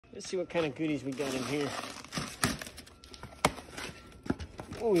Let's see what kind of goodies we got in here.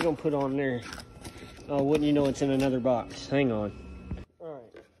 What are we gonna put on there? Oh, wouldn't you know it's in another box. Hang on. All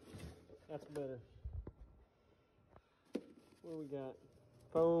right, that's better. What do we got?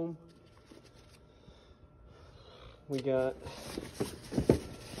 Foam. We got,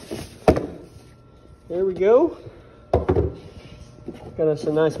 there we go. Got us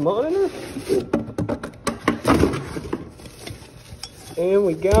a nice monitor. And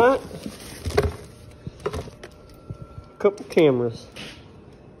we got a couple cameras.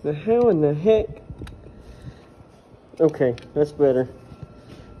 Now how in the heck? Okay, that's better.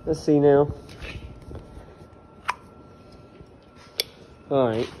 Let's see now. All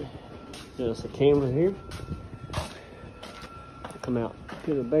right, there's a camera here. Come out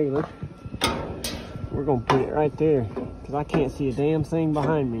to the baler. We're gonna put it right there because I can't see a damn thing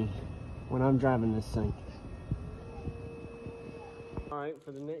behind me when I'm driving this thing. All right,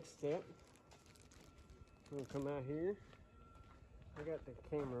 for the next step, we'll come out here. I got the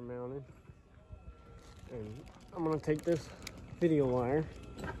camera mounted, and I'm gonna take this video wire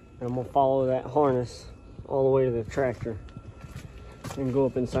and I'm gonna follow that harness all the way to the tractor and go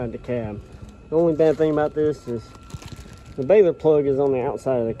up inside the cab. The only bad thing about this is the baler plug is on the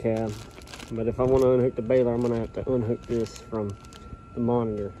outside of the cab, but if I want to unhook the baler, I'm going to have to unhook this from the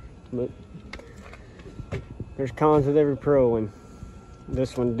monitor. But there's cons with every pro, and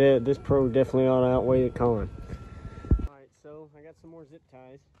this pro definitely ought to outweigh the con. Alright, so I got some more zip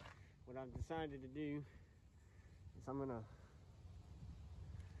ties. What I've decided to do is I'm gonna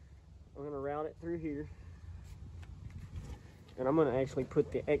route it through here, and I'm gonna actually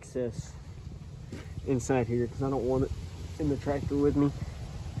put the excess inside here because I don't want it in the tractor with me.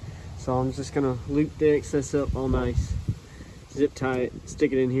 So I'm just gonna loop the excess up all nice, zip tie it,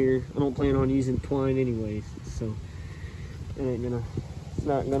 stick it in here. I don't plan on using twine anyways, so it's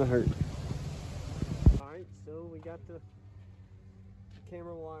not gonna hurt. Alright, so we got the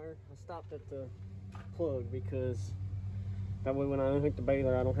camera wire. I stopped at the plug because that way when I unhook the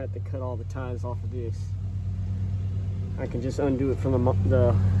baler, I don't have to cut all the ties off of this. I can just undo it from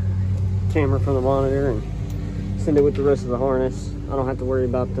the camera from the monitor and send it with the rest of the harness. I don't have to worry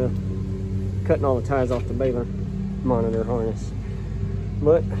about cutting all the ties off the baler monitor harness.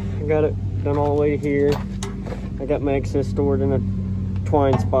 But I got it done all the way to here. I got my excess stored in a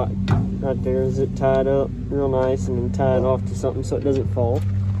twine spot right there. Zip tied up real nice and then tie it off to something so it doesn't fall.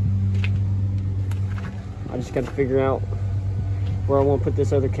 I just got to figure out where I want to put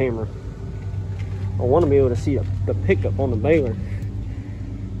this other camera. I want to be able to see the pickup on the baler,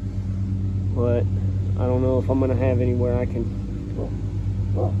 but I don't know if I'm gonna have anywhere I can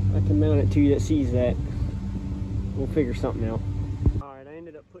mount it to that sees that. We'll figure something out. All right, I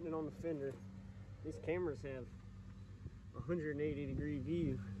ended up putting it on the fender. These cameras have 180-degree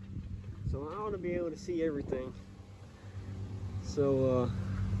view, so I ought to be able to see everything. So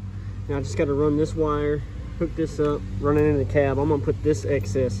now I just got to run this wire, hook this up, run it into the cab. I'm gonna put this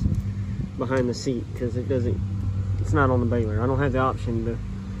excess behind the seat because it's not on the baler. I don't have the option to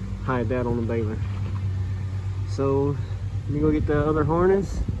hide that on the baler. So let me go get the other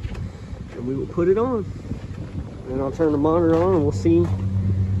harness and we will put it on. And I'll turn the monitor on and we'll see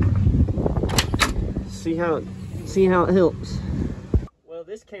how it helps. Well,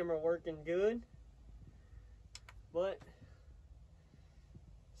 this camera working good, but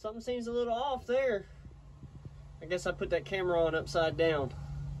something seems a little off there. I guess I put that camera on upside down.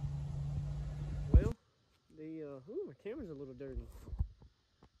 Well, ooh, my camera's a little dirty.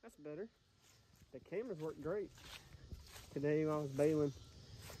 That's better. The cameras work great. Today when I was baling,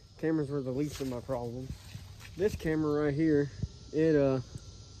 cameras were the least of my problems. This camera right here,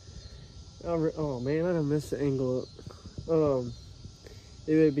 oh man, I done messed the angle up.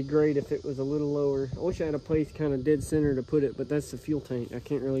 It would be great if it was a little lower. I wish I had a place kind of dead center to put it, but that's the fuel tank. I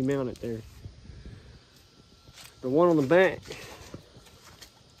can't really mount it there. The one on the back,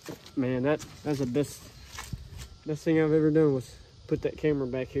 man, that's the best thing I've ever done was put that camera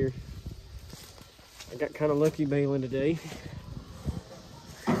back here. I got kind of lucky baling today.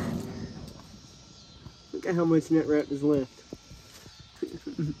 Look at how much net wrap is left.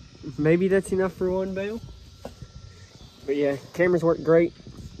 Maybe that's enough for one bale. But yeah, cameras work great.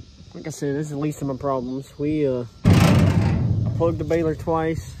 Like I said, this is the least of my problems. I plugged the baler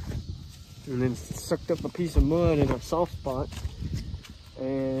twice and then sucked up a piece of mud in a soft spot.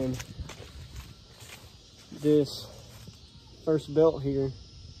 And this first belt here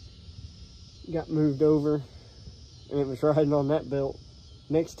got moved over and it was riding on that belt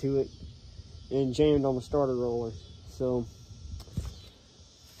next to it and jammed on the starter roller. So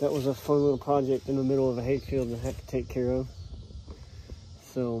that was a fun little project in the middle of a hayfield to have to take care of.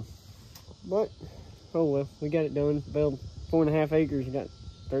 So, but, oh well, we got it done. Baled 4.5 acres, got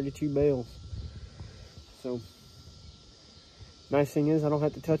 32 bales. So, nice thing is I don't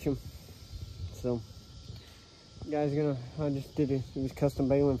have to touch them. So, guys, I just did it was custom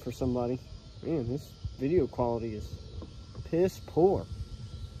baling for somebody. Man, this video quality is piss poor.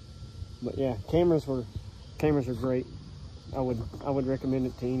 But yeah, cameras are great. I would recommend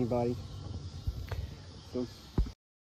it to anybody. So